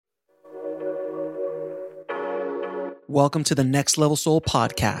Welcome to the Next Level Soul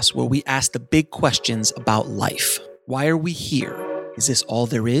podcast, where we ask the big questions about life. Why are we here? Is this all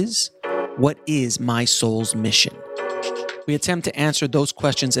there is? What is my soul's mission? We attempt to answer those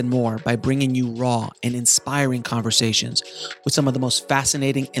questions and more by bringing you raw and inspiring conversations with some of the most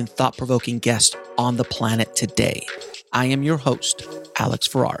fascinating and thought-provoking guests on the planet today. I am your host, Alex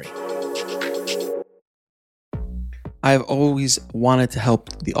Ferrari. I've always wanted to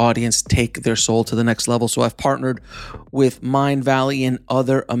help the audience take their soul to the next level, so I've partnered with Mind Valley and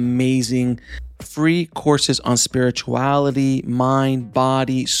other amazing free courses on spirituality, mind,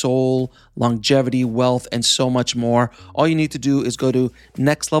 body, soul, longevity, wealth, and so much more. All you need to do is go to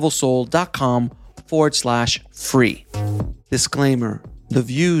nextlevelsoul.com/free. Disclaimer: the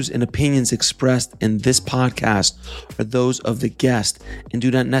views and opinions expressed in this podcast are those of the guest and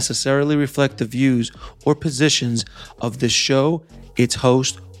do not necessarily reflect the views or positions of the show, its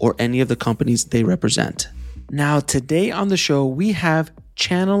host, or any of the companies they represent. Now, today on the show, we have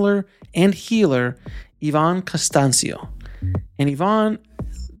channeler and healer Yvonne Constancio. And Yvonne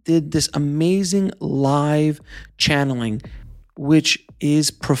did this amazing live channeling, which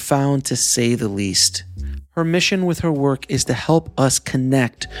is profound to say the least. Her mission with her work is to help us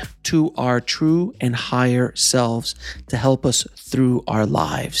connect to our true and higher selves to help us through our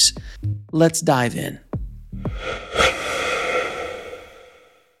lives. Let's dive in.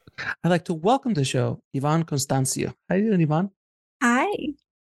 I'd like to welcome to the show Yvonne Constancio. How are you doing, Yvonne? Hi.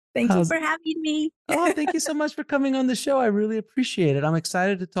 Thank you for having me. Thank you so much for coming on the show. I really appreciate it. I'm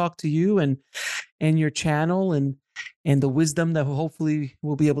excited to talk to you and your channel and the wisdom that hopefully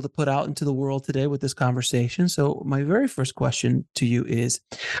we'll be able to put out into the world today with this conversation. So my very first question to you is,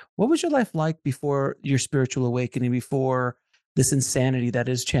 what was your life like before your spiritual awakening, before this insanity that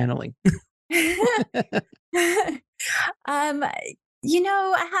is channeling?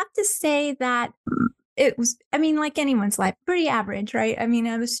 I have to say that it was, like anyone's life, pretty average, right? I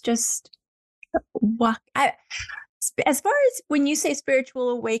was just as far as when you say spiritual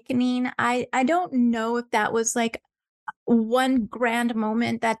awakening, I don't know if that was like one grand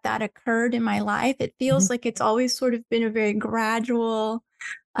moment that occurred in my life. It feels like it's always sort of been a very gradual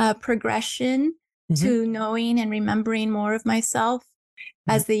progression to knowing and remembering more of myself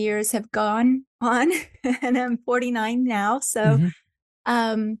as the years have gone on. And I'm 49 now. So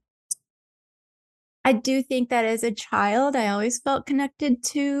I do think that as a child, I always felt connected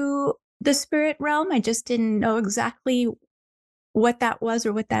to the spirit realm. I just didn't know exactly what that was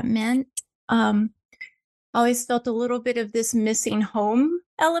or what that meant. I always felt a little bit of this missing home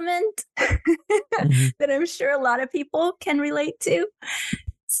element that I'm sure a lot of people can relate to.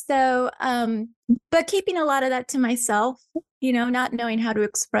 So, but keeping a lot of that to myself, not knowing how to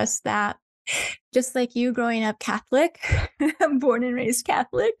express that. Just like you growing up Catholic, born and raised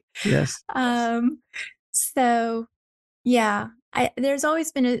Catholic. Yes. So yeah, there's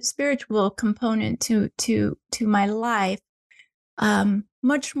always been a spiritual component to my life,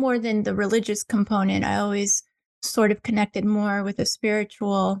 much more than the religious component. I always sort of connected more with a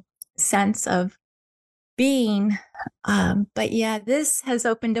spiritual sense of being. But yeah, this has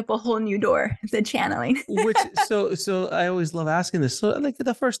opened up a whole new door, the channeling. So I always love asking this. So like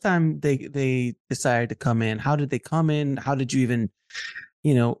the first time they decided to come in, how did they come in? How did you even,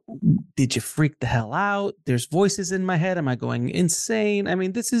 did you freak the hell out? There's voices in my head. Am I going insane?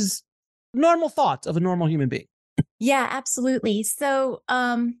 This is normal thoughts of a normal human being. Yeah, absolutely. So,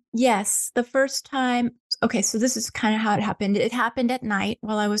 yes, the first time, okay, so this is kind of how it happened. It happened at night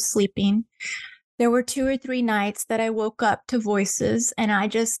while I was sleeping. There were 2 or 3 nights that I woke up to voices and I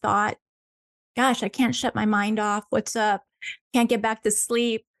just thought, gosh, I can't shut my mind off. What's up? Can't get back to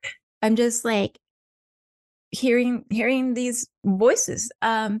sleep. I'm just like hearing these voices.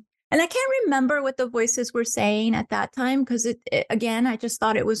 And I can't remember what the voices were saying at that time because again, I just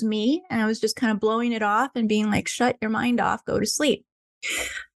thought it was me and I was just kind of blowing it off and being like, shut your mind off, go to sleep.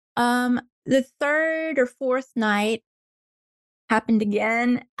 The 3rd or 4th night happened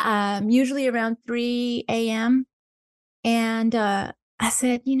again, usually around 3 a.m. And I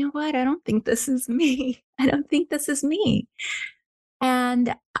said, you know what? I don't think this is me. I don't think this is me.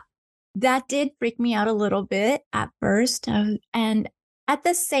 And that did freak me out a little bit at first. And at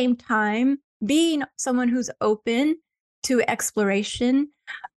the same time, being someone who's open to exploration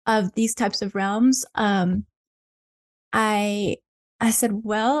of these types of realms, I said,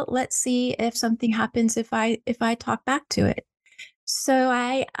 well, let's see if something happens if I talk back to it. So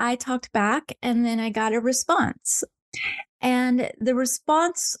I talked back and then I got a response. And the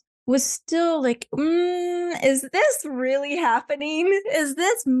response was still like, is this really happening? Is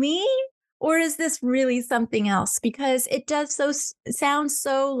this me? Or is this really something else? Because it does sound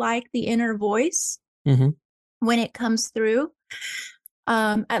so like the inner voice. when it comes through.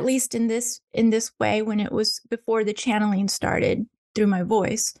 At least in this way, when it was before the channeling started through my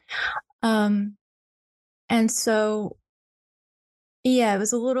voice. And so, yeah, it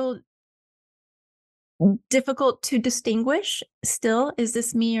was a little difficult to distinguish still. Is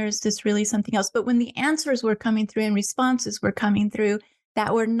this me or is this really something else? But when the answers were coming through and responses were coming through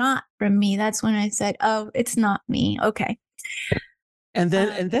that were not from me, that's when I said, oh, it's not me. Okay. And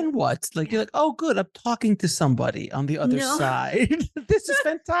then what? Like, you're like, oh, good, I'm talking to somebody on the other No. side. This is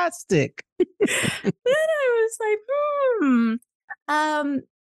fantastic. Then I was like,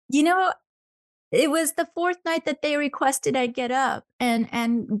 you know, it was the fourth night that they requested I get up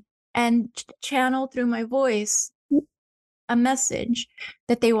and channel through my voice a message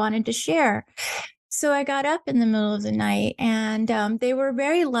that they wanted to share. So I got up in the middle of the night, and they were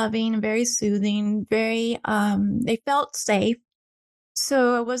very loving, very soothing, very they felt safe.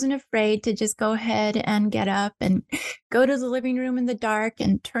 So I wasn't afraid to just go ahead and get up and go to the living room in the dark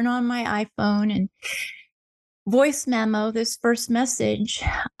and turn on my iPhone and voice memo this first message.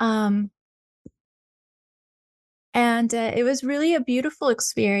 And it was really a beautiful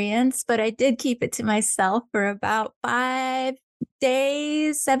experience, but I did keep it to myself for about 5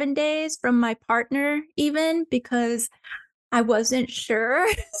 days, 7 days from my partner, even because I wasn't sure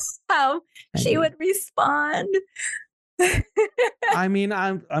how she would respond. I mean,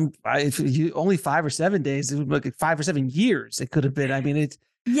 if you only 5 or 7 days, it would be like 5 or 7 years. It could have been. I mean,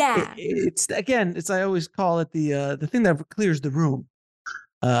 it's again, it's, I always call it the thing that clears the room.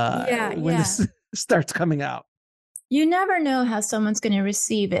 When this starts coming out. You never know how someone's going to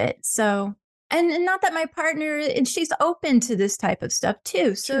receive it. So, and not that my partner, and she's open to this type of stuff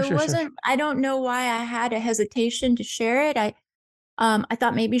too. So it wasn't, I don't know why I had a hesitation to share it. I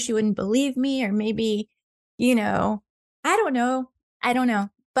thought maybe she wouldn't believe me, or maybe, I don't know.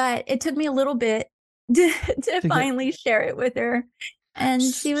 But it took me a little bit to finally share it with her. And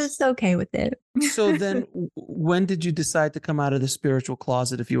she was okay with it. So then when did you decide to come out of the spiritual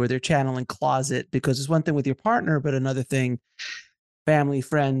closet, if you were their channeling closet? Because it's one thing with your partner, but another thing, family,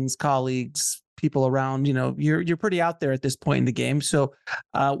 friends, colleagues, people around, you're pretty out there at this point in the game. So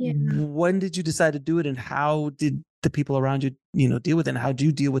when did you decide to do it, and how did the people around you, deal with it? And how do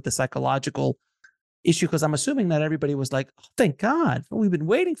you deal with the psychological issue? Because I'm assuming that everybody was like, oh, thank God, we've been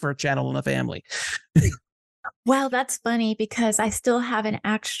waiting for a channel in the family. Well, that's funny because I still haven't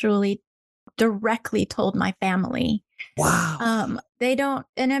actually directly told my family. Wow. They don't,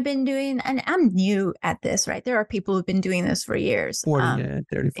 and I've been doing, and I'm new at this, right? There are people who've been doing this for years. 30,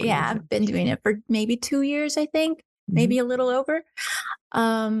 40 years. I've been doing it for maybe 2 years, I think, maybe a little over.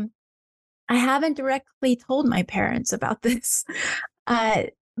 I haven't directly told my parents about this.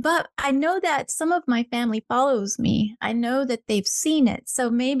 But I know that some of my family follows me. I know that they've seen it.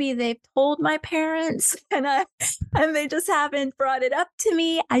 So maybe they've told my parents and they just haven't brought it up to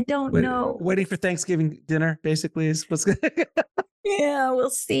me. I don't know. Waiting for Thanksgiving dinner, basically, is what's good. Yeah,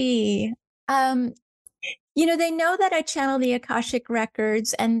 we'll see. They know that I channel the Akashic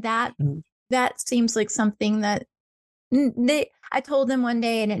records, and that seems like something that I told them one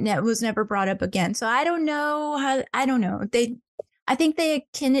day, and it was never brought up again. So I don't know how. I don't know. I think they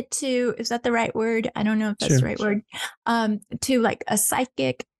akin it to, is that the right word? I don't know if that's the right word. To like a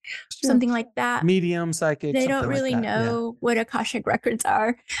psychic, something like that. Medium, psychic. They don't really know what Akashic records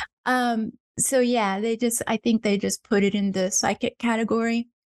are. So yeah, I think they just put it in the psychic category.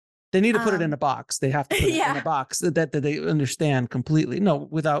 They need to put it in a box. They have to put it in a box that they understand completely. No,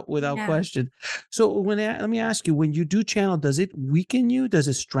 without question. So let me ask you, when you do channel, does it weaken you? Does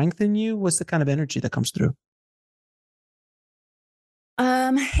it strengthen you? What's the kind of energy that comes through?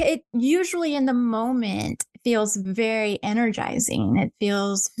 It usually in the moment feels very energizing. It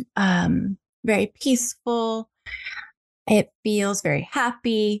feels very peaceful. It feels very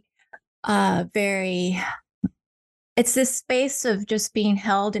happy. It's this space of just being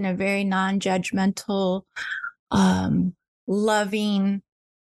held in a very non-judgmental, loving,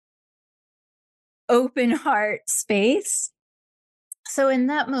 open heart space. So in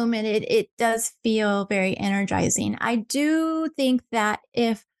that moment, it does feel very energizing. I do think that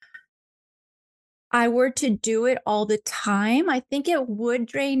if I were to do it all the time, I think it would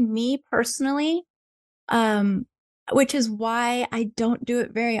drain me personally, which is why I don't do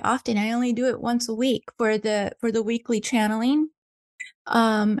it very often. I only do it once a week for the weekly channeling,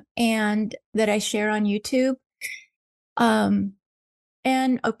 and that I share on YouTube, and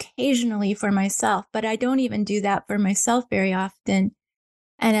occasionally for myself. But I don't even do that for myself very often.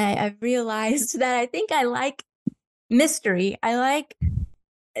 And I've realized that I think I like mystery. I like,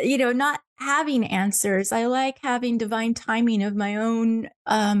 not having answers. I like having divine timing of my own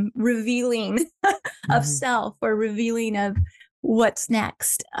revealing of self, or revealing of what's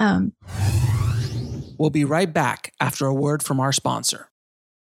next. We'll be right back after a word from our sponsor.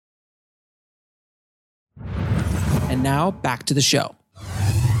 And now back to the show.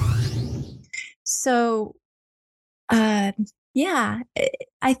 So, yeah,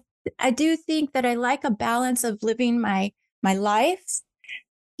 I do think that I like a balance of living my life,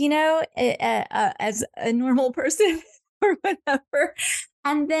 as a normal person or whatever,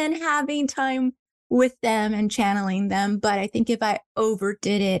 and then having time with them and channeling them. But I think if I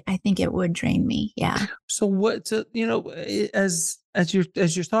overdid it, I think it would drain me. Yeah. So as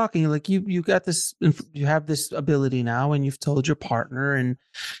you're talking, like you got this, you have this ability now, and you've told your partner and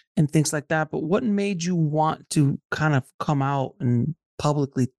things like that. But what made you want to kind of come out and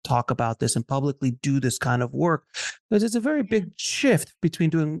publicly talk about this and publicly do this kind of work? Because it's a very big shift between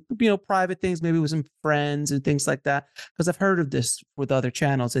doing, private things, maybe with some friends and things like that. Because I've heard of this with other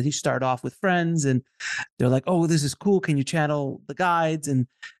channels, that you start off with friends and they're like, oh, this is cool. Can you channel the guides and,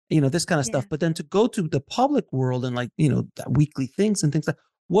 this kind of stuff. But then to go to the public world and weekly things and things like,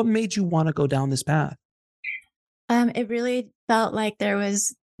 what made you want to go down this path? It really felt like there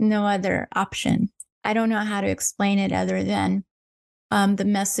was no other option. I don't know how to explain it other than the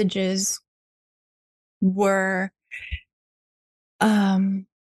messages were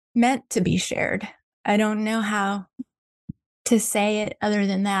meant to be shared. I don't know how to say it other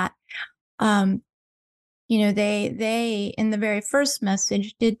than that. They in the very first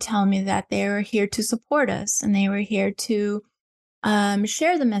message did tell me that they were here to support us, and they were here to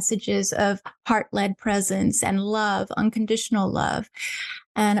share the messages of heart-led presence and love, unconditional love,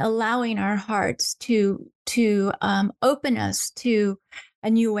 and allowing our hearts to open us to a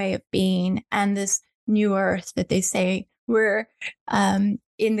new way of being and this new earth that they say we're in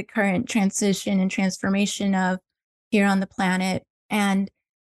the current transition and transformation of here on the planet. And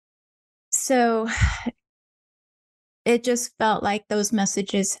so it just felt like those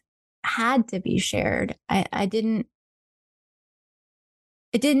messages had to be shared. It didn't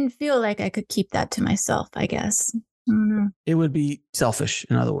feel like I could keep that to myself, I guess. Mm-hmm. It would be selfish,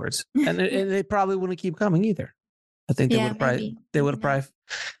 in other words. And they probably wouldn't keep coming either. I think they would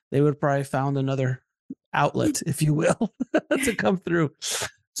have probably found another outlet, if you will, to come through.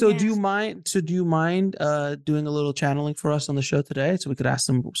 So do you mind doing a little channeling for us on the show today, so we could ask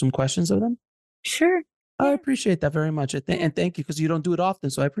some questions of them? Sure. I appreciate that very much. And thank you, because you don't do it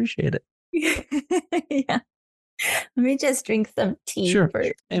often, so I appreciate it. Yeah. Let me just drink some tea. Sure.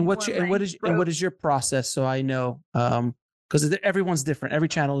 And what is your process? So I know, because everyone's different. Every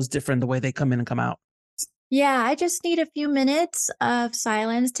channel is different, the way they come in and come out. Yeah, I just need a few minutes of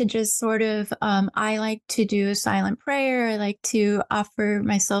silence to just sort of, I like to do a silent prayer. I like to offer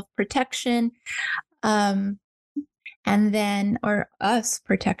myself protection, and then, or us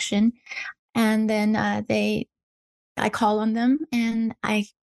protection. And then I call on them, and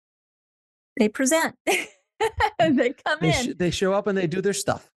they present. They come in. They show up and they do their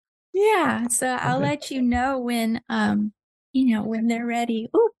stuff. Yeah. So I'll let you know when when they're ready.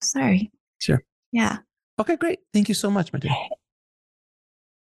 Oops, sorry. Sure. Yeah. Okay, great. Thank you so much, my dear.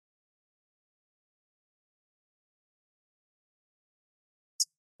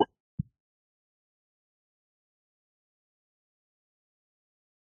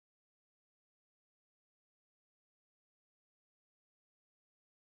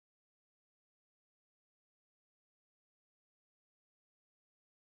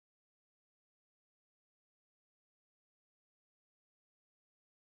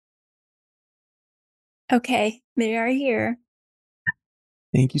 Okay, they are here.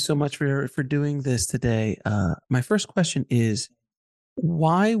 Thank you so much for doing this today. My first question is,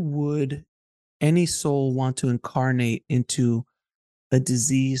 why would any soul want to incarnate into a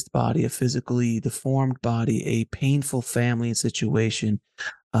diseased body, a physically deformed body, a painful family situation,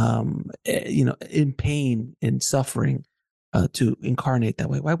 in pain and suffering, to incarnate that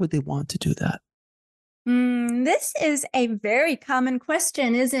way? Why would they want to do that? This is a very common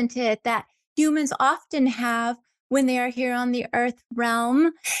question, isn't it? That humans often have when they are here on the earth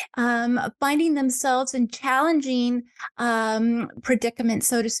realm, finding themselves in challenging predicaments,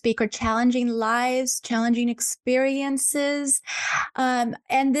 so to speak, or challenging lives, challenging experiences. And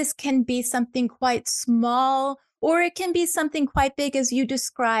this can be something quite small, or it can be something quite big, as you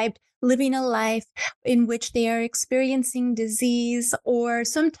described, living a life in which they are experiencing disease or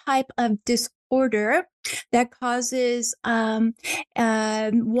some type of disorder that causes one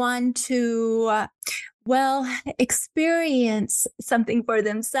to experience something for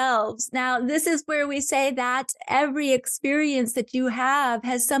themselves. Now, this is where we say that every experience that you have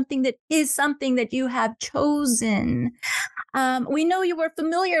has something that is something that you have chosen. We know you were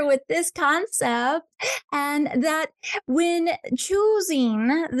familiar with this concept, and that when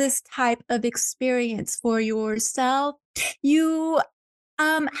choosing this type of experience for yourself, you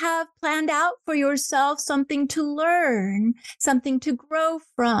have planned out for yourself something to learn, something to grow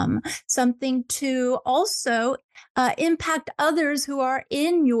from, something to also impact others who are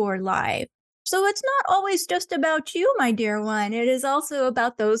in your life. So it's not always just about you, my dear one. It is also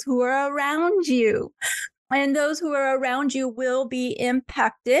about those who are around you. And those who are around you will be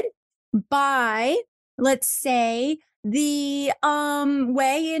impacted by, let's say, the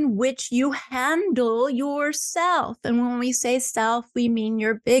way in which you handle yourself. And when we say self, we mean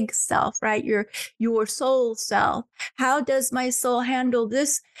your big self, right? Your soul self. How does my soul handle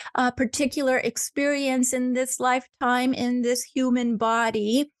this particular experience in this lifetime, in this human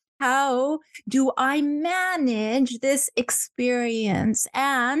body? How do I manage this experience?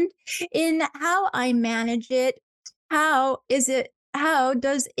 And in how I manage it, how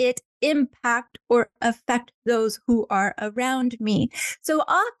does it impact or affect those who are around me? So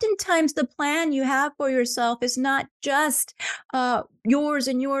oftentimes the plan you have for yourself is not just yours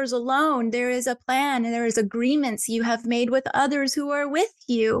and yours alone. There is a plan and there is agreements you have made with others who are with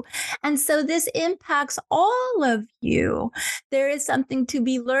you. And so this impacts all of you. There is something to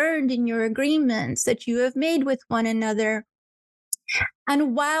be learned in your agreements that you have made with one another.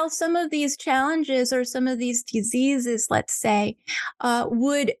 And while some of these challenges or some of these diseases, let's say,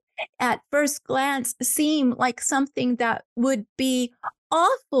 would at first glance seem like something that would be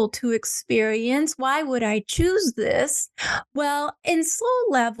awful to experience, why would I choose this? Well, in soul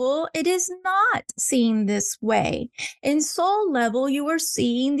level, it is not seen this way. In soul level, you are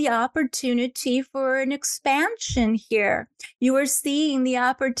seeing the opportunity for an expansion here. You are seeing the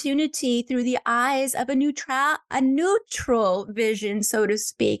opportunity through the eyes of a neutral vision, so to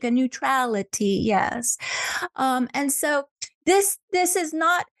speak, a neutrality, yes. And so this is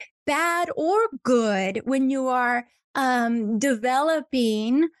not bad or good when you are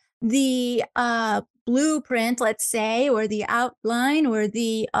developing the blueprint, let's say, or the outline or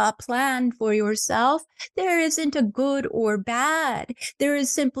the plan for yourself. There isn't a good or bad. There is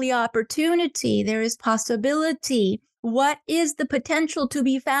simply opportunity. There is possibility. What is the potential to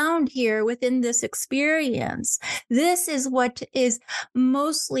be found here within this experience? This is what is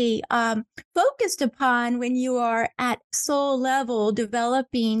mostly focused upon when you are at soul level,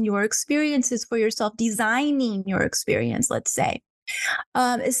 developing your experiences for yourself, designing your experience, let's say.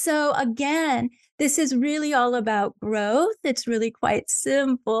 So again, this is really all about growth. It's really quite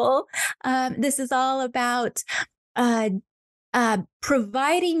simple. This is all about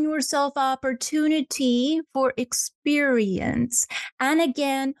providing yourself opportunity for experience. And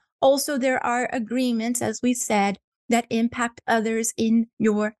again, also there are agreements, as we said, that impact others in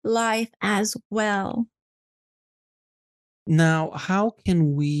your life as well. Now, how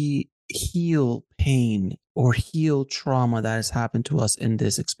can we heal pain or heal trauma that has happened to us in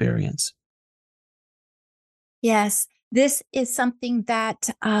this experience? Yes, this is something that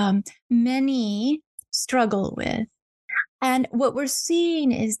many struggle with. And what we're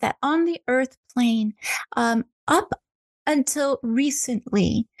seeing is that on the earth plane, up until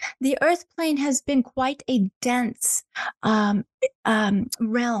recently, the earth plane has been quite a dense realm,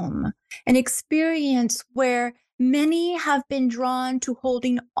 an experience where many have been drawn to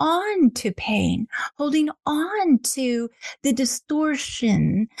holding on to pain, holding on to the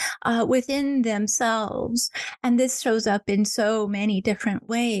distortion within themselves. And this shows up in so many different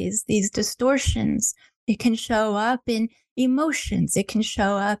ways, these distortions. It can show up in emotions. It can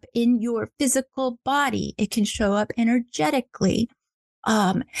show up in your physical body. It can show up energetically.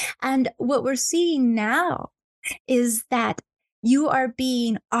 And what we're seeing now is that you are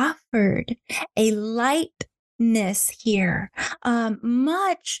being offered a lightness here.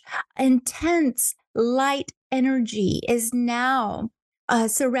 Much intense light energy is now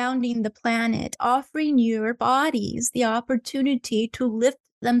surrounding the planet, offering your bodies the opportunity to lift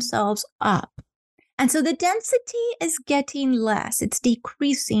themselves up. And so the density is getting less. It's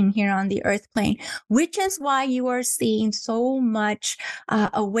decreasing here on the earth plane, which is why you are seeing so much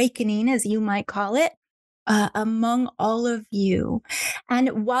awakening, as you might call it, among all of you.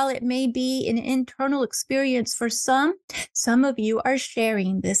 And while it may be an internal experience for some of you are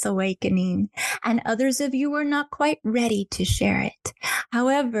sharing this awakening, and others of you are not quite ready to share it.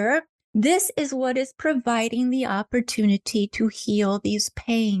 However, this is what is providing the opportunity to heal these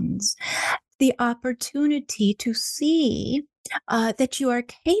pains. the opportunity to see that you are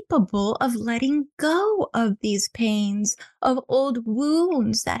capable of letting go of these pains, of old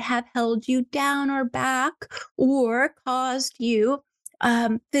wounds that have held you down or back or caused you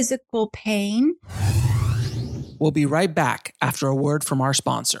physical pain. We'll be right back after a word from our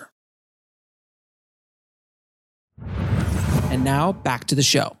sponsor. And now back to the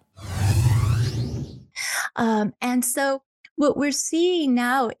show. And so what we're seeing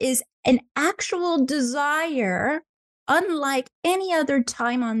now is an actual desire, unlike any other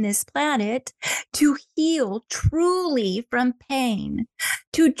time on this planet, to heal truly from pain,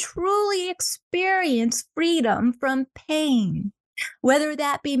 to truly experience freedom from pain, whether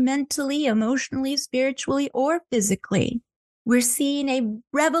that be mentally, emotionally, spiritually, or physically. We're seeing a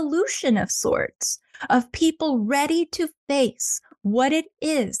revolution of sorts of people ready to face what it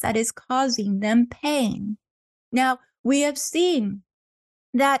is that is causing them pain. Now, we have seen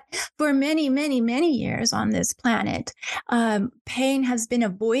that for many, many, many years on this planet, pain has been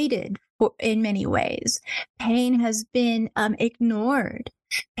avoided in many ways. Pain has been ignored.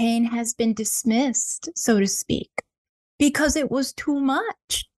 Pain has been dismissed, so to speak, because it was too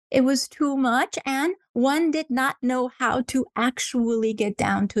much. It was too much, and one did not know how to actually get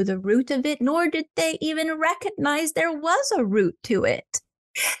down to the root of it, nor did they even recognize there was a root to it.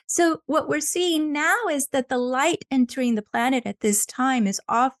 So what we're seeing now is that the light entering the planet at this time is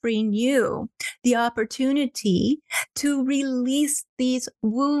offering you the opportunity to release these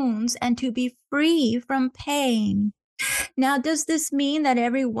wounds and to be free from pain. Now, does this mean that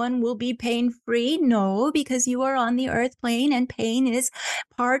everyone will be pain-free? No, because you are on the earth plane and pain is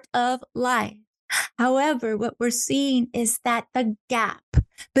part of life. However, what we're seeing is that the gap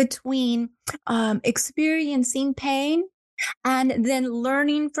between experiencing pain and then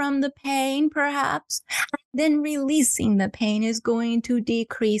learning from the pain, perhaps, then releasing the pain is going to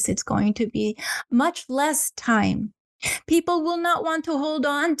decrease. It's going to be much less time. People will not want to hold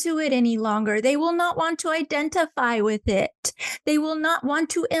on to it any longer. They will not want to identify with it. They will not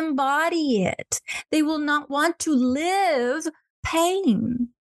want to embody it. They will not want to live pain.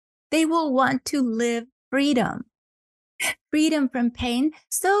 They will want to live freedom. Freedom from pain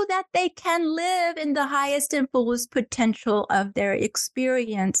so that they can live in the highest and fullest potential of their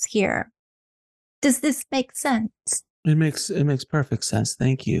experience here. Does this make sense? It makes perfect sense.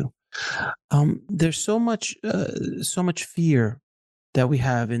 Thank you. There's so much fear that we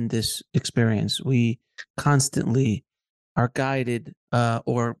have in this experience. We constantly are guided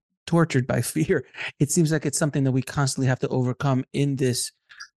or tortured by fear. It seems like it's something that we constantly have to overcome in this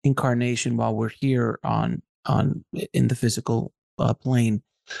incarnation while we're here on in the physical plane.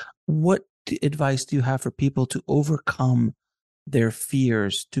 What advice do you have for people to overcome their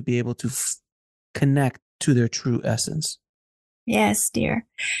fears to be able to connect to their true essence? Yes, dear.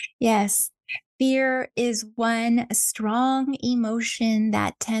 Yes. Fear is one strong emotion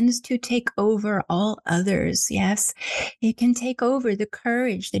that tends to take over all others. Yes, it can take over the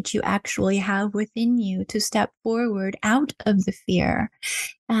courage that you actually have within you to step forward out of the fear.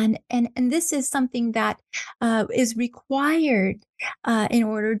 And this is something that is required in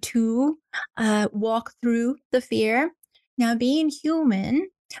order to walk through the fear. Now, being human,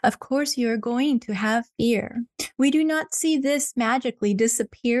 of course, you're going to have fear. We do not see this magically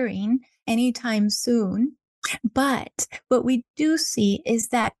disappearing anytime soon. But what we do see is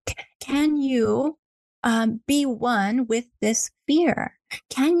that can you be one with this fear?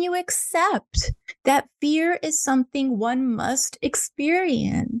 Can you accept that fear is something one must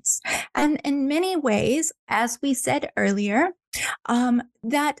experience? And in many ways, as we said earlier,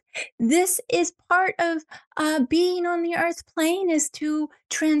 that this is part of being on the earth plane is to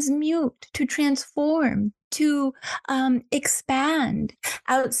transmute, to transform, to expand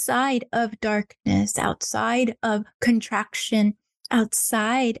outside of darkness, outside of contraction,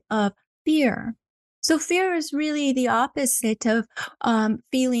 outside of fear. So fear is really the opposite of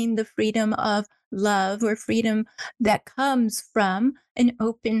feeling the freedom of love or freedom that comes from an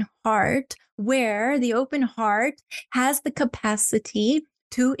open heart, where the open heart has the capacity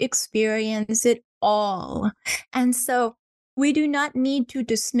to experience it all. And so we do not need to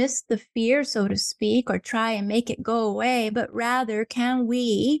dismiss the fear, so to speak, or try and make it go away, but rather can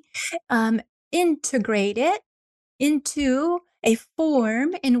we integrate it into a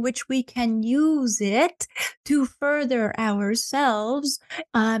form in which we can use it to further ourselves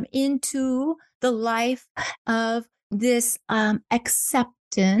into the life of this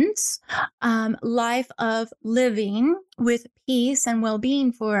acceptance, life of living with peace and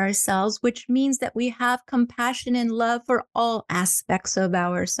well-being for ourselves, which means that we have compassion and love for all aspects of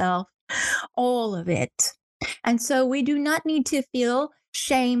ourselves, all of it. And so we do not need to feel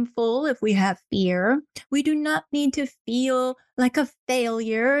shameful if we have fear. We do not need to feel like a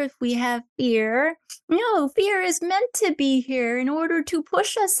failure if we have fear. No, fear is meant to be here in order to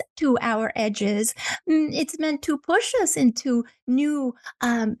push us to our edges. It's meant to push us into new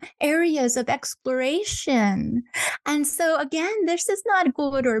areas of exploration. And so, again, this is not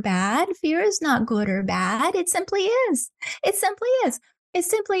good or bad. Fear is not good or bad. It simply is. It simply is. It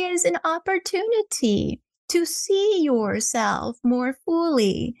simply is an opportunity to see yourself more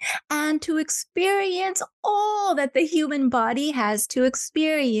fully and to experience all that the human body has to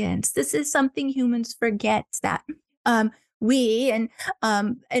experience. This is something humans forget, that we, and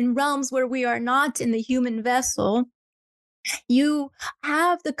in realms where we are not in the human vessel, you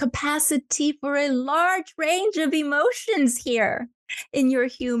have the capacity for a large range of emotions here in your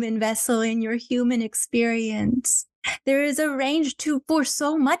human vessel, in your human experience. There is a range for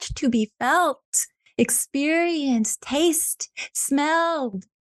so much to be felt, experienced, taste, smelled,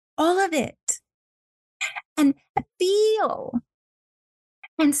 all of it, and feel.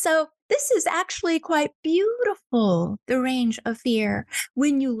 And so this is actually quite beautiful, the range of fear,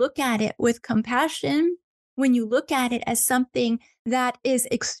 when you look at it with compassion, when you look at it as something that is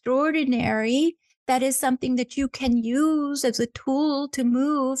extraordinary, that is something that you can use as a tool to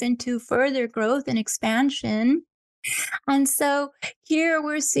move into further growth and expansion. And so here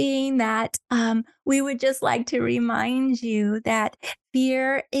we're seeing that we would just like to remind you that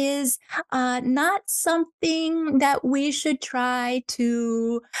fear is not something that we should try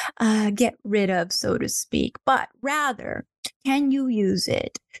to get rid of, so to speak, but rather, can you use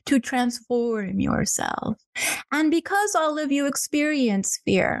it to transform yourself? And because all of you experience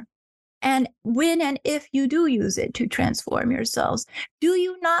fear, and when and if you do use it to transform yourselves, do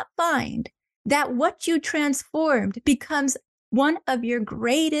you not find that what you transformed becomes one of your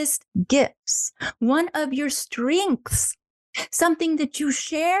greatest gifts, one of your strengths, something that you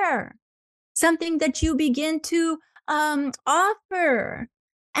share, something that you begin to offer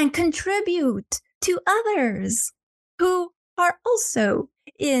and contribute to others who are also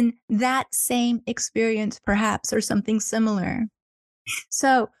in that same experience, perhaps, or something similar.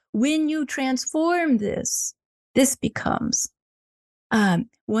 So when you transform this becomes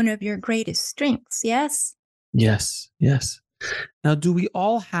one of your greatest strengths. Yes? Yes, yes. Now, do we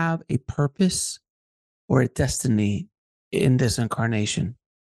all have a purpose or a destiny in this incarnation?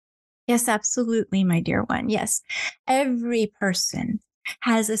 Yes, absolutely, my dear one. Yes. Every person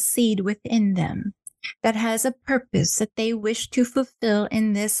has a seed within them that has a purpose that they wish to fulfill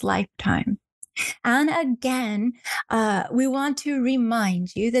in this lifetime. And again, we want to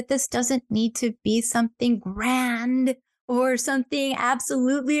remind you that this doesn't need to be something grand or something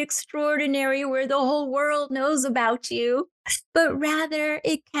absolutely extraordinary where the whole world knows about you, but rather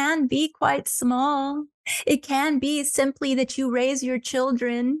it can be quite small. It can be simply that you raise your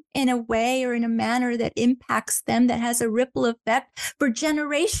children in a way or in a manner that impacts them, that has a ripple effect for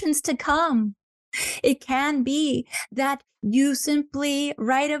generations to come. It can be that you simply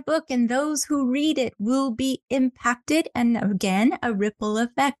write a book and those who read it will be impacted, and again, a ripple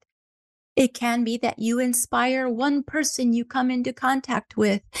effect. It can be that you inspire one person you come into contact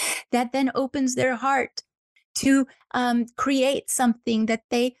with that then opens their heart to create something that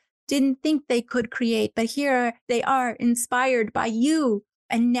they didn't think they could create, but here they are inspired by you.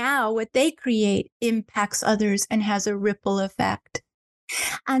 And now what they create impacts others and has a ripple effect.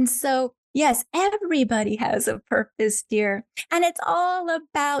 And so, yes, everybody has a purpose, dear. And it's all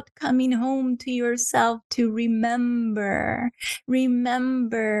about coming home to yourself to remember,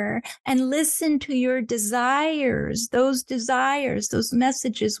 and listen to your desires, those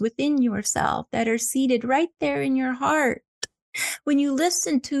messages within yourself that are seated right there in your heart. When you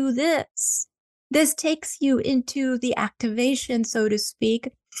listen to this takes you into the activation, so to speak,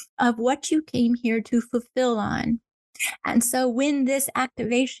 of what you came here to fulfill on. And so when this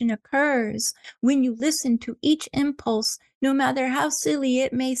activation occurs, when you listen to each impulse, no matter how silly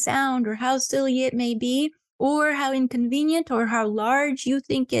it may sound or how silly it may be, or how inconvenient or how large you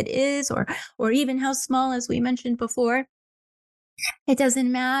think it is, or even how small, as we mentioned before, it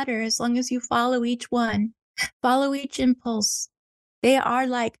doesn't matter as long as you follow each one, follow each impulse. They are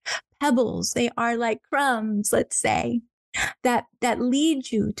like pebbles. They are like crumbs, let's say, that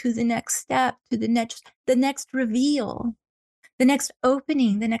lead you to the next step, to the next reveal, the next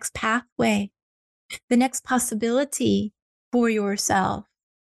opening, the next pathway, the next possibility for yourself,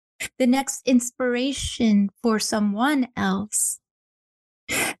 the next inspiration for someone else.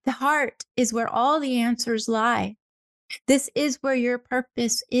 The heart is where all the answers lie. This is where your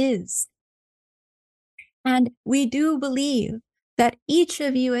purpose is. And we do believe that each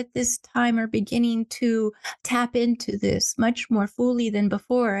of you at this time are beginning to tap into this much more fully than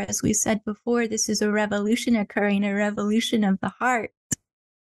before. As we said before, this is a revolution occurring, a revolution of the heart.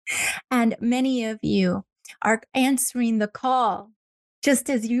 And many of you are answering the call, just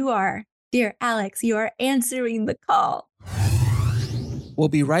as you are, dear Alex, you are answering the call. We'll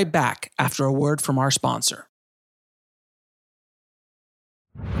be right back after a word from our sponsor.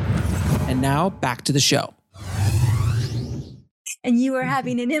 And now back to the show. And you are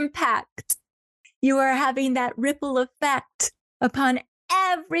having an impact. You are having that ripple effect upon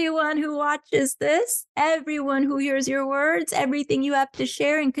everyone who watches this, everyone who hears your words, everything you have to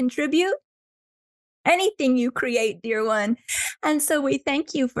share and contribute, anything you create, dear one. And so we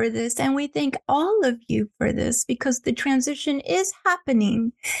thank you for this, and we thank all of you for this, because the transition is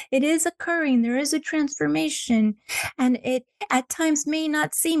happening. It is occurring. There is a transformation, and it at times may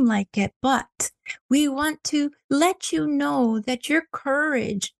not seem like it, but we want to let you know that your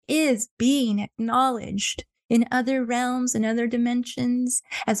courage is being acknowledged in other realms and other dimensions,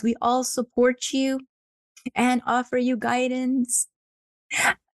 as we all support you and offer you guidance.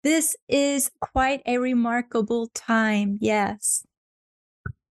 This is quite a remarkable time. Yes.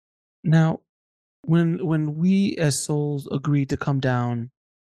 Now, when we as souls agree to come down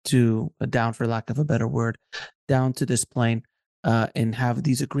down for lack of a better word, down to this plane, and have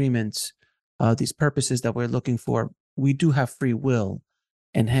these agreements, these purposes that we're looking for, we do have free will,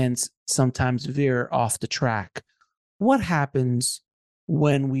 and hence sometimes veer off the track. What happens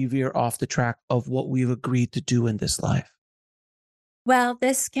when we veer off the track of what we've agreed to do in this life? Well,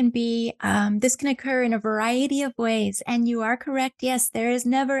 this can occur in a variety of ways. And you are correct. Yes, there is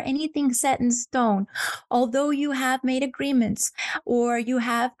never anything set in stone. Although you have made agreements or you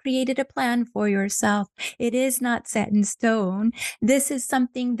have created a plan for yourself, it is not set in stone. This is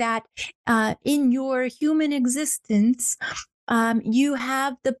something that in your human existence, you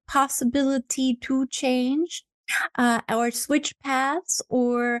have the possibility to change or switch paths,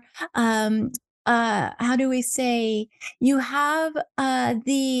 or how do we say, you have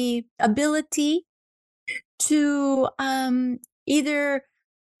the ability to either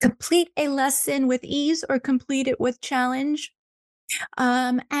complete a lesson with ease or complete it with challenge.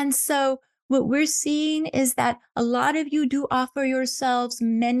 And so what we're seeing is that a lot of you do offer yourselves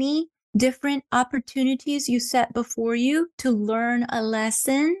many different opportunities you set before you to learn a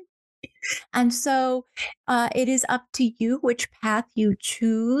lesson. And so it is up to you which path you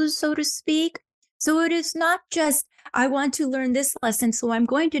choose, so to speak. So it is not just, I want to learn this lesson, so I'm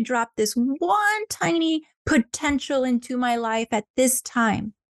going to drop this one tiny potential into my life at this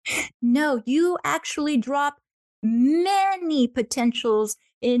time. No, you actually drop many potentials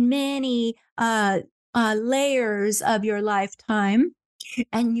in many layers of your lifetime,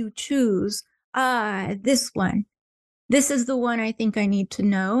 and you choose this one. This is the one I think I need to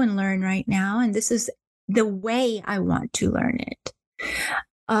know and learn right now. And this is the way I want to learn it.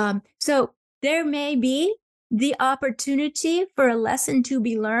 So there may be the opportunity for a lesson to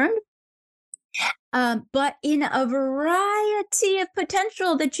be learned, but in a variety of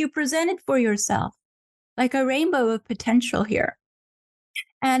potential that you presented for yourself, like a rainbow of potential here.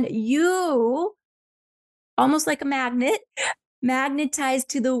 And you, almost like a magnet, magnetize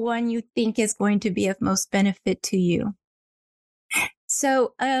to the one you think is going to be of most benefit to you.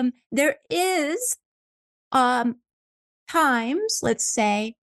 So there is times, let's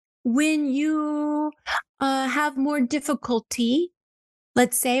say, when you have more difficulty,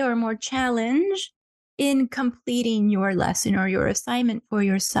 let's say, or more challenge in completing your lesson or your assignment for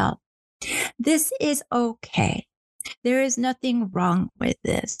yourself. This is okay. There is nothing wrong with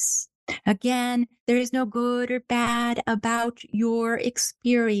this. Again, there is no good or bad about your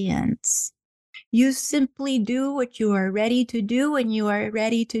experience. You simply do what you are ready to do when you are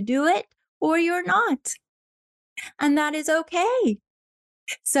ready to do it, or you're not. And that is okay.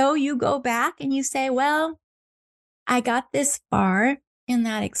 So you go back and you say, well, I got this far in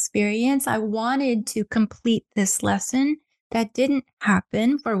that experience. I wanted to complete this lesson. That didn't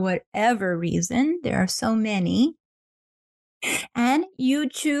happen for whatever reason. There are so many. And you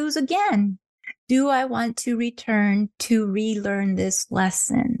choose again. Do I want to return to relearn this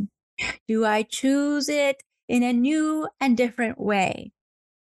lesson? Do I choose it in a new and different way?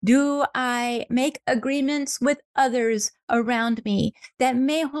 Do I make agreements with others around me that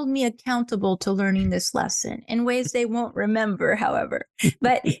may hold me accountable to learning this lesson in ways they won't remember, however?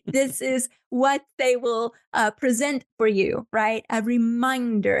 But this is what they will present for you, right? A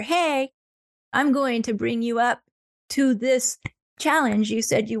reminder, hey, I'm going to bring you up to this challenge you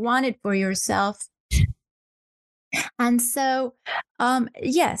said you wanted for yourself. And so,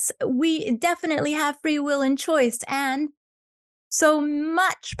 yes, we definitely have free will and choice. And so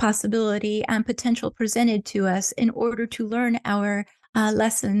much possibility and potential presented to us in order to learn our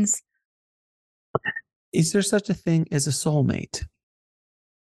lessons. Is there such a thing as a soulmate?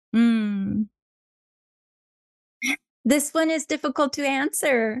 Mm. This one is difficult to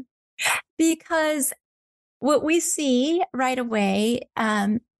answer because what we see right away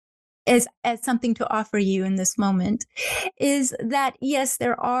as something to offer you in this moment is that, yes,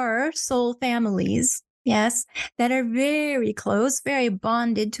 there are soul families, yes, that are very close, very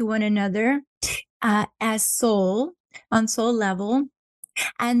bonded to one another as soul, on soul level.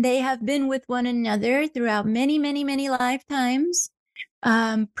 And they have been with one another throughout many, many, many lifetimes,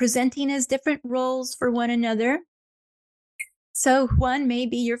 presenting as different roles for one another. So one may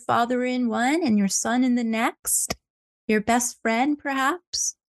be your father in one and your son in the next, your best friend,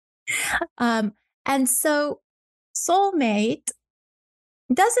 perhaps. And so soulmate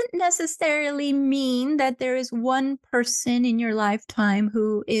doesn't necessarily mean that there is one person in your lifetime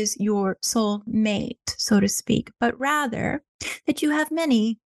who is your soulmate, so to speak, but rather that you have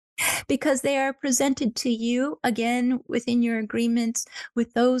many, because they are presented to you again within your agreements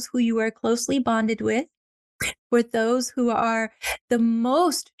with those who you are closely bonded with those who are the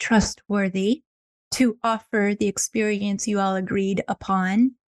most trustworthy to offer the experience you all agreed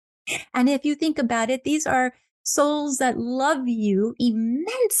upon. And if you think about it, these are souls that love you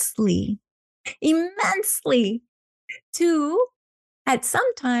immensely, immensely, to at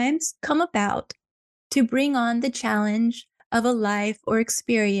sometimes come about to bring on the challenge of a life or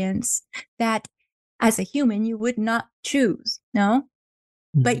experience that as a human you would not choose, no?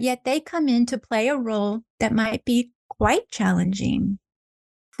 But yet they come in to play a role that might be quite challenging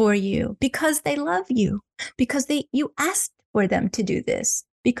for you because they love you, because you asked for them to do this,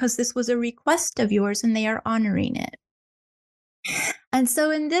 because this was a request of yours and they are honoring it. And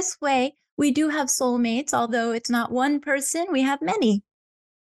so in this way, we do have soulmates, although it's not one person, we have many.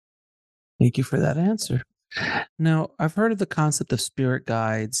 Thank you for that answer. Now, I've heard of the concept of spirit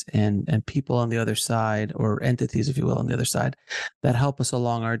guides and people on the other side, or entities, if you will, on the other side, that help us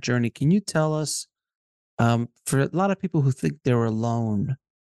along our journey. Can you tell us, for a lot of people who think they're alone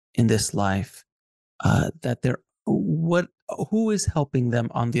in this life, that they're who is helping them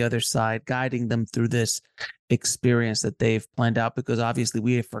on the other side, guiding them through this experience that they've planned out? Because obviously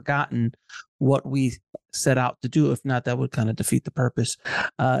we have forgotten what we set out to do. If not, that would kind of defeat the purpose.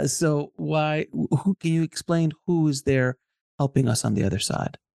 So who can you explain who is there helping us on the other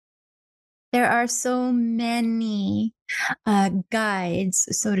side? There are so many guides,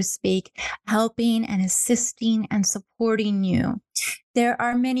 so to speak, helping and assisting and supporting you. There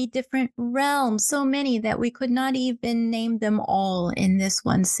are many different realms, so many that we could not even name them all in this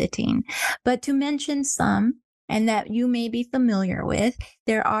one sitting. But to mention some, and that you may be familiar with,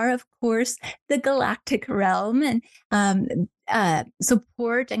 there are, of course, the galactic realm and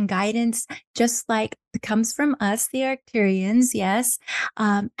support and guidance, just like comes from us, the Arcturians, yes.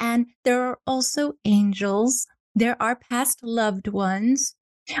 And there are also angels. There are past loved ones.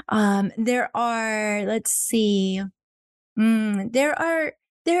 There are, let's see, there are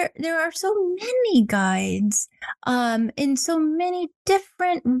so many guides in so many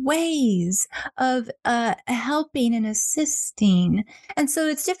different ways of helping and assisting. And so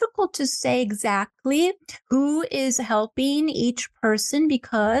it's difficult to say exactly who is helping each person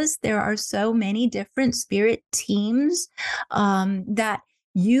because there are so many different spirit teams that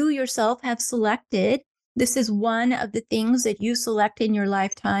you yourself have selected. This is one of the things that you select in your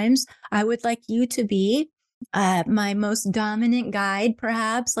lifetimes. I would like you to be my most dominant guide,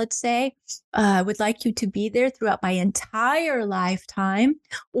 perhaps, let's say, would like you to be there throughout my entire lifetime,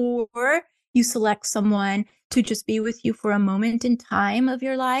 or you select someone to just be with you for a moment in time of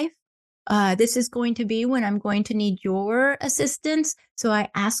your life. This is going to be when I'm going to need your assistance. So I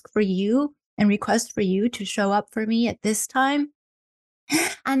ask for you and request for you to show up for me at this time.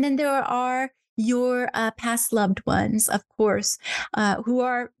 And then there are your past loved ones, of course, who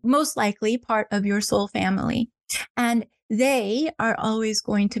are most likely part of your soul family. And they are always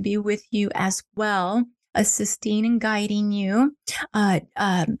going to be with you as well, assisting and guiding you,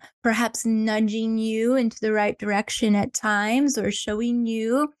 perhaps nudging you into the right direction at times or showing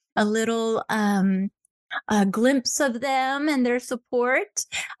you a little a glimpse of them and their support,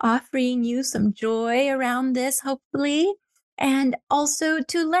 offering you some joy around this, hopefully. And also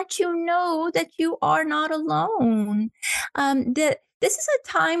to let you know that you are not alone. That this is a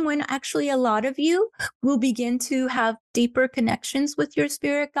time when actually a lot of you will begin to have deeper connections with your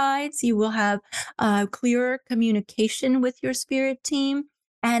spirit guides. You will have clearer communication with your spirit team.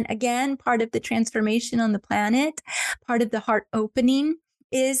 And again, part of the transformation on the planet, part of the heart opening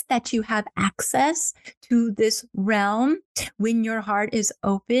is that you have access to this realm when your heart is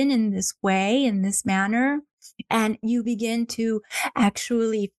open in this way, in this manner, and you begin to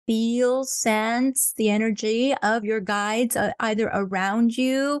actually feel, sense the energy of your guides either around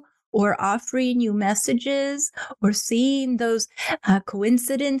you or offering you messages or seeing those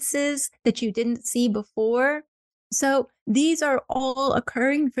coincidences that you didn't see before. So these are all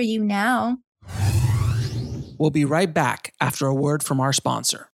occurring for you now. We'll be right back after a word from our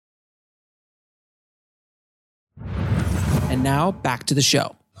sponsor. And now back to the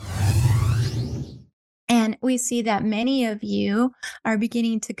show. And we see that many of you are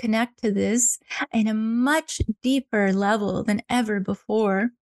beginning to connect to this in a much deeper level than ever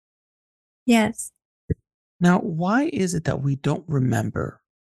before. Yes. Now, why is it that we don't remember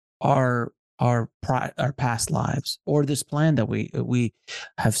our past lives or this plan that we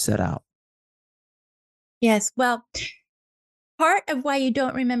have set out? Yes. Well, part of why you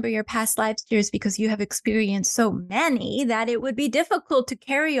don't remember your past lives is because you have experienced so many that it would be difficult to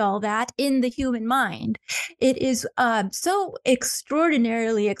carry all that in the human mind. It is so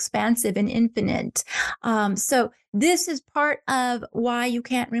extraordinarily expansive and infinite. So this is part of why you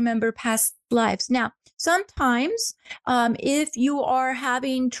can't remember past lives. Now, sometimes if you are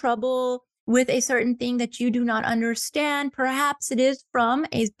having trouble with a certain thing that you do not understand, perhaps it is from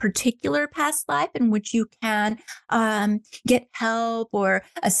a particular past life in which you can get help or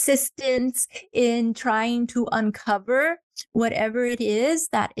assistance in trying to uncover whatever it is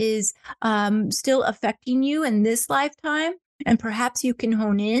that is still affecting you in this lifetime. And perhaps you can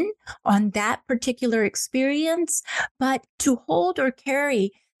hone in on that particular experience, but to hold or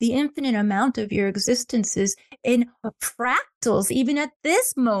carry the infinite amount of your existences in fractals. Even at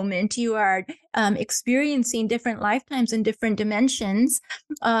this moment, you are experiencing different lifetimes in different dimensions.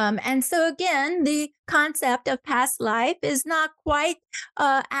 And so again, the concept of past life is not quite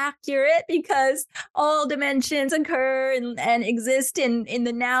accurate because all dimensions occur and exist in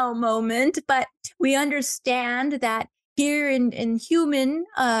the now moment. But we understand that here in human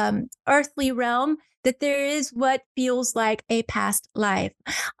earthly realm, that there is what feels like a past life.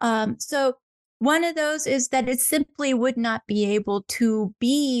 So one of those is that it simply would not be able to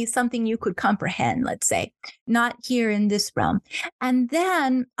be something you could comprehend, let's say, not here in this realm. And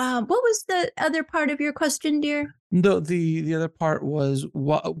then what was the other part of your question, dear? No, the other part was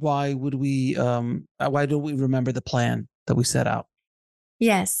why would we why don't we remember the plan that we set out?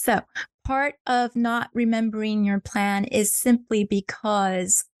 Yes. So part of not remembering your plan is simply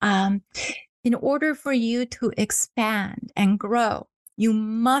because in order for you to expand and grow, you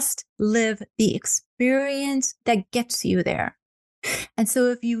must live the experience that gets you there. And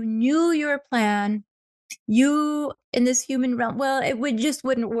so if you knew your plan, you in this human realm, well, it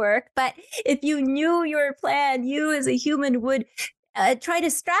wouldn't work. But if you knew your plan, you as a human would try to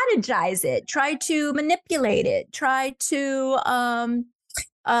strategize it, try to manipulate it, try to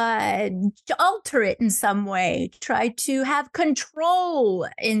alter it in some way, try to have control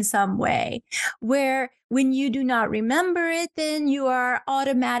in some way, where when you do not remember it, then you are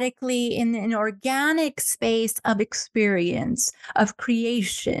automatically in an organic space of experience, of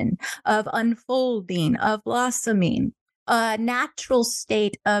creation, of unfolding, of blossoming, a natural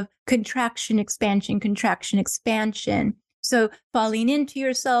state of contraction, expansion. So falling into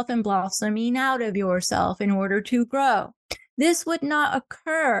yourself and blossoming out of yourself in order to grow. This would not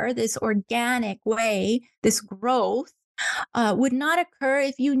occur, this organic way, this growth would not occur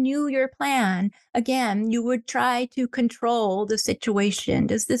if you knew your plan. Again, you would try to control the situation.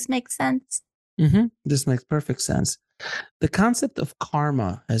 Does this make sense? This makes perfect sense. The concept of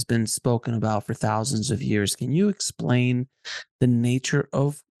karma has been spoken about for thousands of years. Can you explain the nature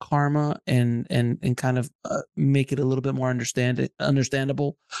of karma and kind of make it a little bit more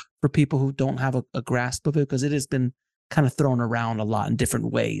understandable for people who don't have a grasp of it? Because it has been kind of thrown around a lot in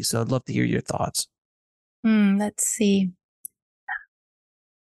different ways. So I'd love to hear your thoughts. Let's see.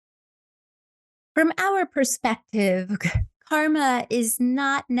 From our perspective, karma is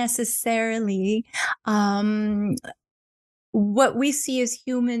not necessarily what we see as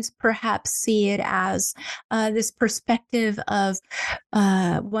humans perhaps see it as this perspective of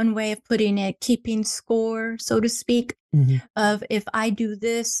one way of putting it, keeping score, so to speak, of if I do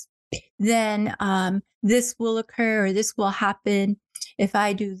this, then this will occur or this will happen. If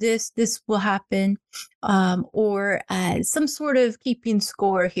I do this, this will happen, or some sort of keeping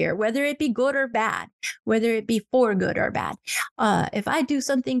score here, whether it be good or bad, whether it be for good or bad. If I do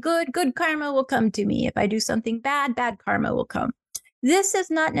something good, good karma will come to me. If I do something bad, bad karma will come. This is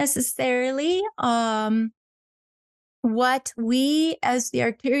not necessarily what we as the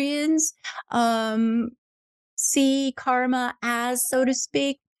Arcturians see karma as, so to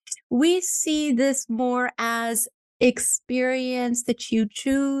speak. We see this more as experience that you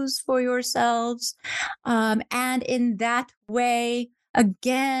choose for yourselves. And in that way,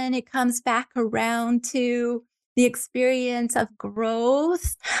 again, it comes back around to the experience of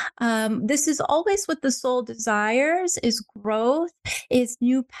growth. This is always what the soul desires, is growth, is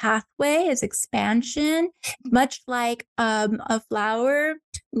new pathway, is expansion, much like a flower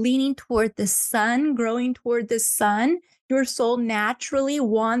leaning toward the sun, growing toward the sun. Your soul naturally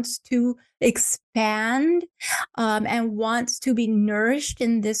wants to expand and wants to be nourished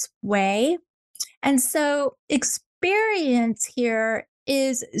in this way. And so experience here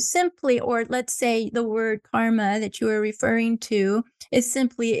is simply, or let's say the word karma that you are referring to is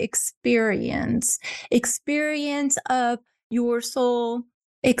simply experience of your soul,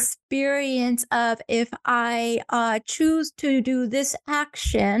 experience of, if I choose to do this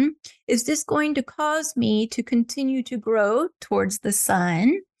action, is this going to cause me to continue to grow towards the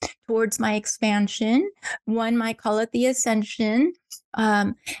sun, towards my expansion? One might call it the ascension.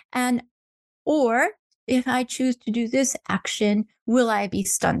 And or if I choose to do this action, will I be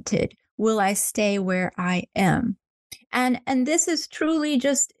stunted? Will I stay where I am? And this is truly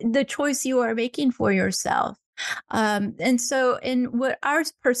just the choice you are making for yourself. And so in what our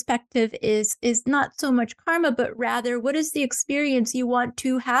perspective is not so much karma, but rather, what is the experience you want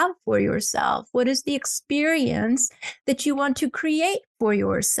to have for yourself? What is the experience that you want to create for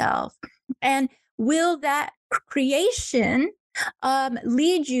yourself? And will that creation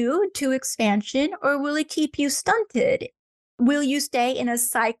lead you to expansion, or will it keep you stunted? Will you stay in a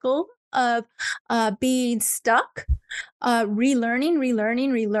cycle of being stuck,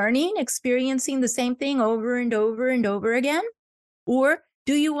 relearning, experiencing the same thing over and over and over again? Or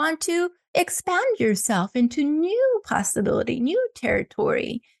do you want to expand yourself into new possibility, new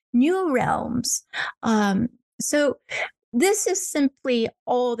territory, new realms? So this is simply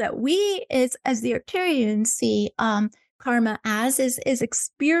all that we as the Arcturians see karma as, is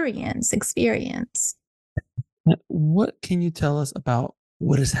experience. What can you tell us about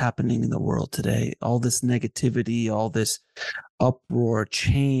what is happening in the world today? All this negativity, all this uproar,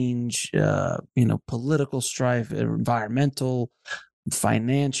 change, political strife, environmental,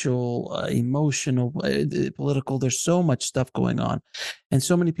 financial, emotional, political. There's so much stuff going on, and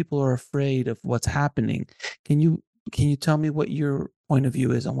so many people are afraid of what's happening. Can you tell me what your point of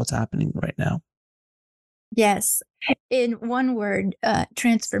view is on what's happening right now? Yes. In one word,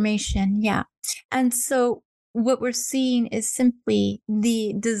 transformation. Yeah. And so what we're seeing is simply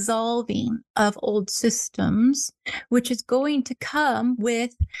the dissolving of old systems, which is going to come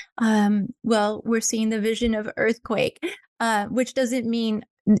with, we're seeing the vision of earthquake, which doesn't mean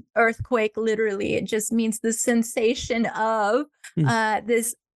earthquake literally. It just means the sensation of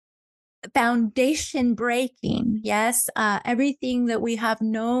this foundation breaking. Yes. Everything that we have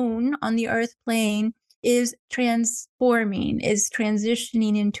known on the earth plane is transforming, is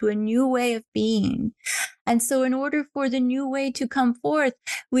transitioning into a new way of being. And so in order for the new way to come forth,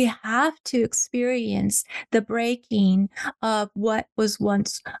 we have to experience the breaking of what was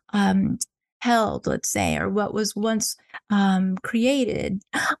once held, let's say, or what was once created.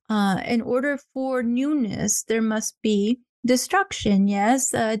 In order for newness, there must be destruction. Yes,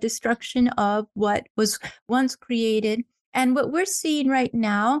 destruction of what was once created. And what we're seeing right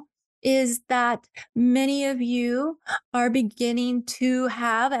now is that many of you are beginning to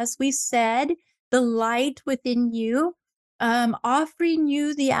have, as we said, the light within you, offering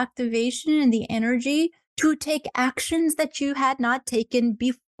you the activation and the energy to take actions that you had not taken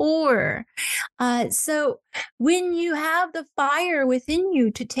before. So when you have the fire within you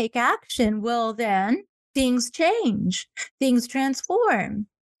to take action, well, then things change, things transform.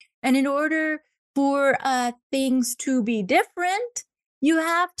 And in order for things to be different, you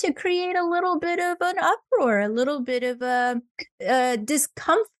have to create a little bit of an uproar, a little bit of a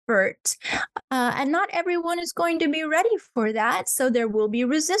discomfort. And not everyone is going to be ready for that. So there will be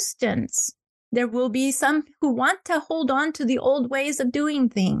resistance. There will be some who want to hold on to the old ways of doing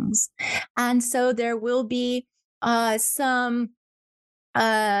things. And so there will be some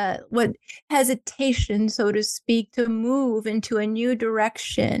hesitation, so to speak, to move into a new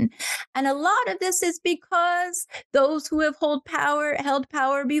direction. And a lot of this is because those who have held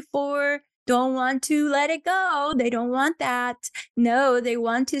power before don't want to let it go. They don't want that. No, they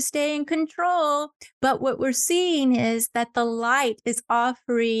want to stay in control. But what we're seeing is that the light is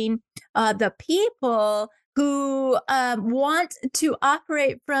offering the people who want to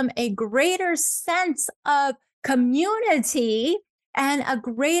operate from a greater sense of community, and a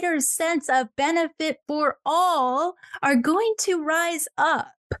greater sense of benefit for all are going to rise up.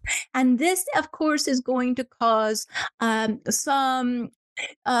 And this, of course, is going to cause some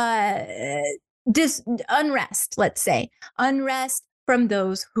unrest, let's say, unrest from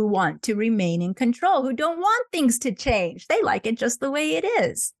those who want to remain in control, who don't want things to change. They like it just the way it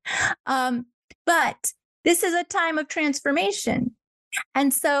is. But this is a time of transformation.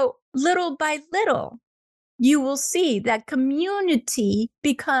 And so little by little, you will see that community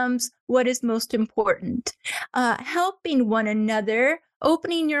becomes what is most important. Helping one another,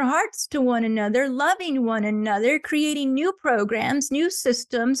 opening your hearts to one another, loving one another, creating new programs, new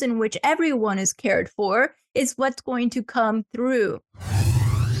systems in which everyone is cared for is what's going to come through.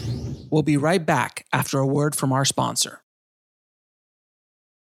 We'll be right back after a word from our sponsor.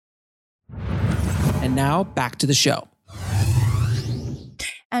 And now back to the show.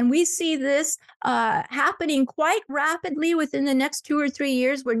 And we see this happening quite rapidly within the next 2 or 3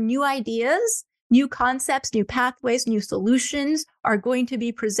 years, where new ideas, new concepts, new pathways, new solutions are going to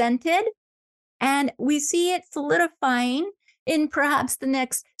be presented. And we see it solidifying in perhaps the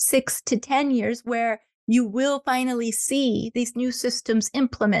next 6 to 10 years, where you will finally see these new systems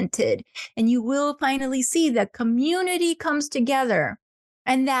implemented, and you will finally see that community comes together,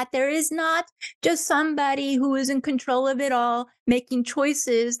 and that there is not just somebody who is in control of it all making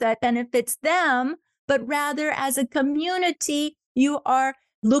choices that benefits them, but rather as a community, you are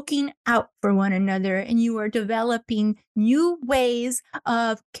looking out for one another, and you are developing new ways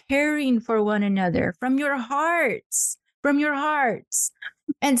of caring for one another from your hearts,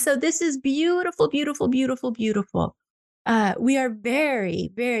 And so this is beautiful, beautiful, beautiful, beautiful. We are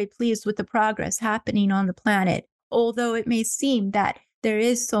very, very pleased with the progress happening on the planet, although it may seem that there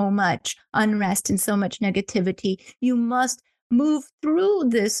is so much unrest and so much negativity. You must move through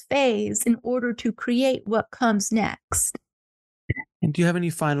this phase in order to create what comes next. And do you have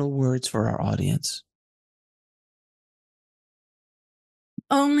any final words for our audience?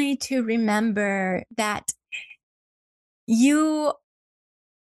 Only to remember that you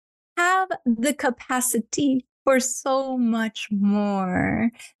have the capacity for so much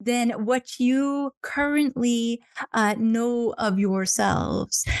more than what you currently know of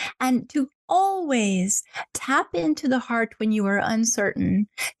yourselves, and to always tap into the heart when you are uncertain,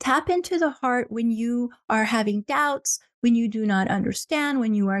 tap into the heart when you are having doubts, when you do not understand,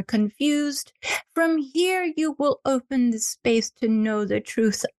 when you are confused. From here, you will open the space to know the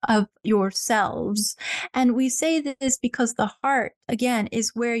truth of yourselves. And we say this because the heart, again,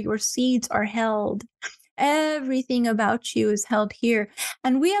 is where your seeds are held. Everything about you is held here.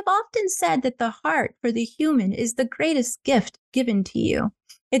 And we have often said that the heart for the human is the greatest gift given to you.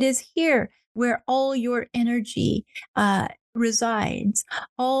 It is here where all your energy resides,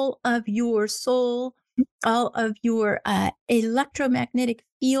 all of your soul, all of your electromagnetic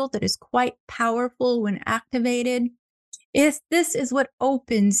field that is quite powerful when activated. This is what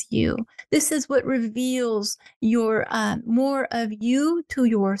opens you. This is what reveals your more of you to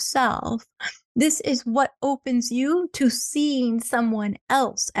yourself. This is what opens you to seeing someone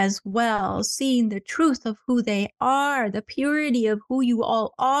else as well, seeing the truth of who they are, the purity of who you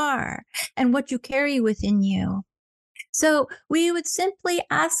all are, and what you carry within you. So we would simply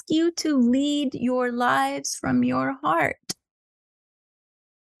ask you to lead your lives from your heart.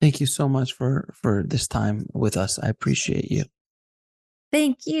 Thank you so much for this time with us. I appreciate you.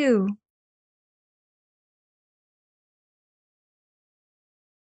 Thank you.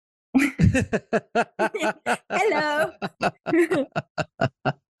 Hello.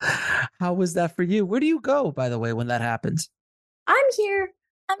 How was that for you? Where do you go, by the way, when that happens? I'm here.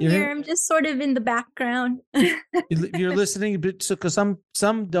 You're here? I'm just sort of in the background. You're listening, but so because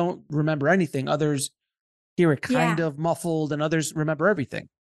some don't remember anything, others hear it kind of muffled, and others remember everything.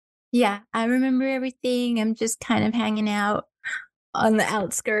 Yeah, I remember everything. I'm just kind of hanging out on the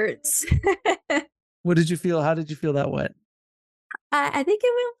outskirts. What did you feel? How did you feel that went? I think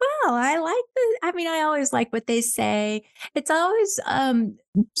it went well. I always like what they say. It's always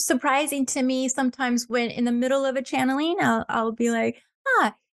surprising to me sometimes when in the middle of a channeling, I'll be like,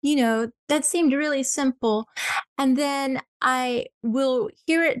 that seemed really simple. And then I will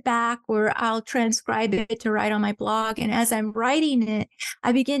hear it back, or I'll transcribe it to write on my blog. And as I'm writing it,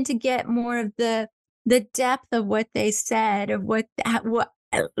 I begin to get more of the depth of what they said, of what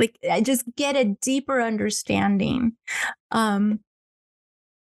like I just get a deeper understanding. So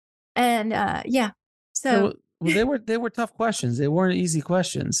well, they were tough questions. They weren't easy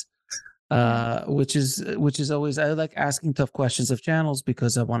questions. Which is always, I like asking tough questions of channels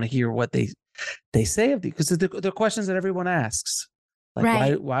because I want to hear what they say of because they're questions that everyone asks.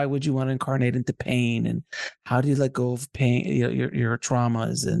 Like, why would you want to incarnate into pain? And how do you let go of pain, your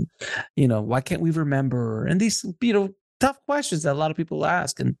traumas? And, why can't we remember? And these, tough questions that a lot of people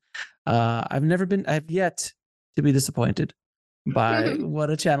ask. And I've yet to be disappointed by what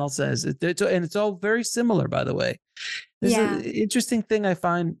a channel says. And it's all very similar, by the way. There's an interesting thing I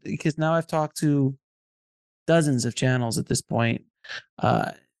find, because now I've talked to dozens of channels at this point.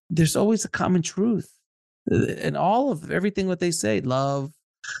 There's always a common truth. And all of everything what they say, love,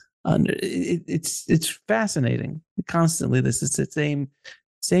 it's fascinating. Constantly, this is the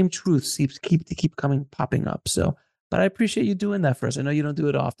same truths keep popping up. So, but I appreciate you doing that for us. I know you don't do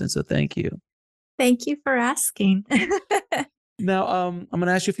it often, so thank you. Thank you for asking. Now, I'm going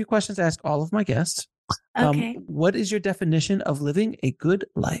to ask you a few questions. I ask all of my guests. Okay. What is your definition of living a good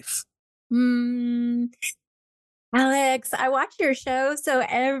life? Alex, I watch your show, so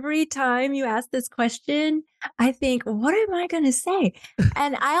every time you ask this question, I think, what am I going to say?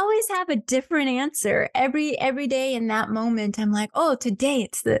 And I always have a different answer. Every day in that moment, I'm like, oh, today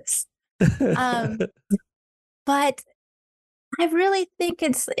it's this. But I really think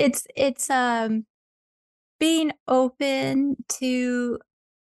it's being open to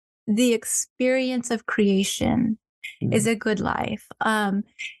the experience of creation is a good life. And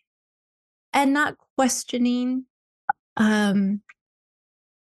not questioning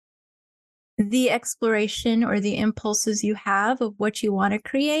the exploration or the impulses you have of what you want to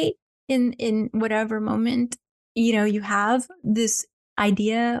create in whatever moment, you have this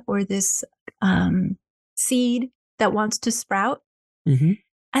idea or this seed that wants to sprout. Mm-hmm.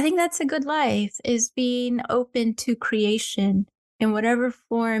 I think that's a good life, is being open to creation in whatever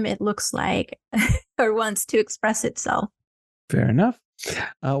form it looks like or wants to express itself. Fair enough.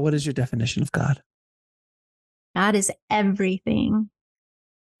 What is your definition of God? God is everything.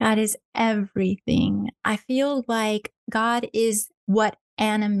 God is everything. I feel like God is what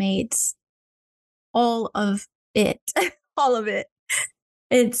animates all of it. All of it.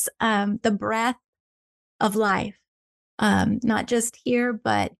 It's the breath of life. Not just here,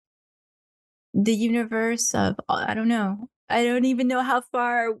 but the universe of, I don't know. I don't even know how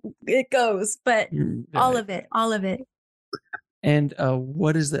far it goes, but all of it. And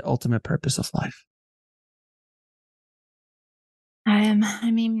what is the ultimate purpose of life?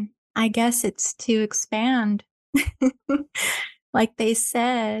 I guess it's to expand. Like they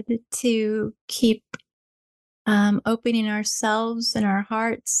said, to keep opening ourselves and our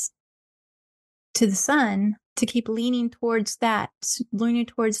hearts to the sun, to keep leaning towards that, leaning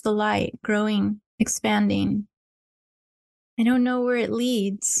towards the light, growing, expanding. I don't know where it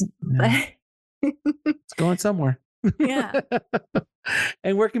leads, but it's going somewhere. Yeah.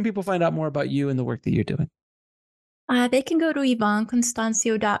 And where can people find out more about you and the work that you're doing? They can go to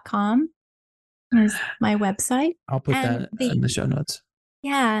YvonneConstancio.com as my website. I'll put that in the show notes.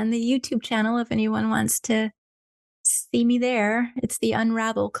 Yeah, and the YouTube channel, if anyone wants to see me there, it's the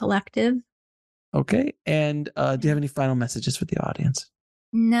Unravel Collective. Okay. And do you have any final messages for the audience?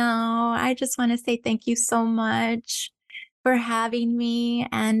 No, I just want to say thank you so much for having me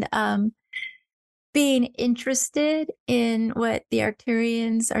and being interested in what the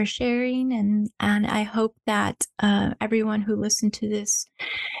Arcturians are sharing. And I hope that everyone who listened to this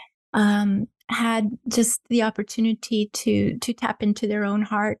had just the opportunity to tap into their own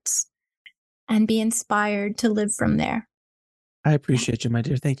hearts and be inspired to live from there. I appreciate you, my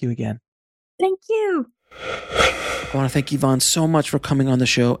dear. Thank you again. Thank you. I want to thank Yvonne so much for coming on the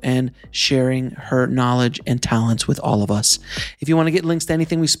show and sharing her knowledge and talents with all of us. If you want to get links to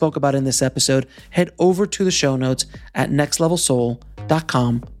anything we spoke about in this episode, head over to the show notes at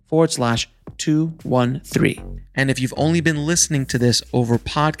nextlevelsoul.com/213. And if you've only been listening to this over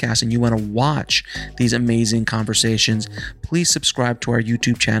podcast and you want to watch these amazing conversations, please subscribe to our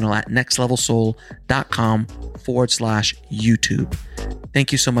YouTube channel at nextlevelsoul.com/YouTube.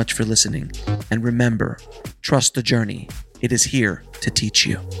 Thank you so much for listening. And remember, trust the journey. It is here to teach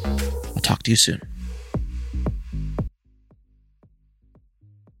you. I'll talk to you soon.